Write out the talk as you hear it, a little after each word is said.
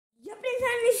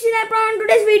Shrida from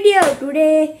today's video.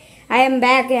 Today I am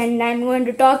back and I am going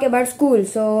to talk about school.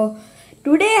 So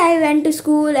today I went to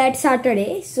school at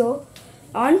Saturday. So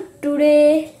on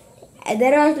today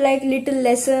there are like little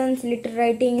lessons, little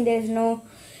writing. There is no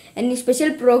any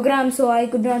special program, so I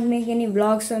could not make any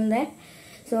vlogs on that.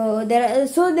 So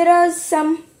there are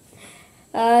some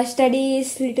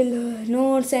studies, little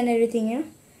notes and everything. You know,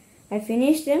 I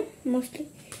finished them mostly.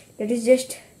 That is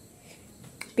just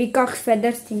peacock's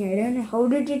feathers thing. I don't know how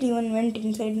did it even went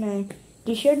inside my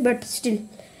t-shirt, but still.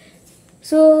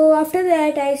 So after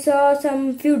that I saw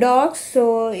some few dogs,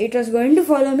 so it was going to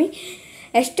follow me.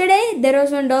 Yesterday there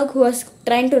was one dog who was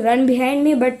trying to run behind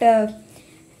me, but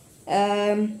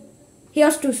he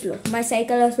was too slow. My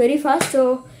cycle was very fast,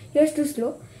 so he was too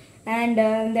slow. And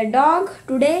the dog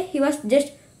today, he looks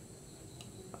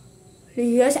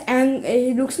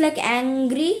like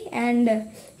angry, and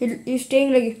he's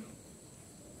staying like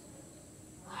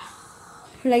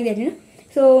that, you know.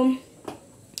 So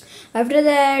after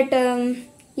that,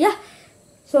 yeah.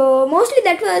 So mostly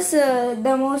that was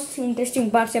the most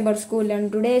interesting parts about school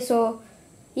and today. So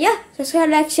yeah, subscribe,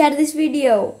 like, share this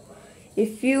video.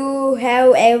 If you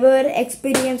have ever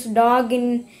experienced dog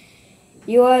in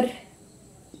your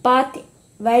path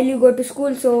while you go to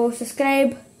school, so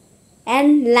subscribe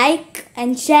and like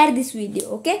and share this video.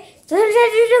 Okay, so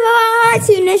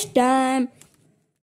see you next time.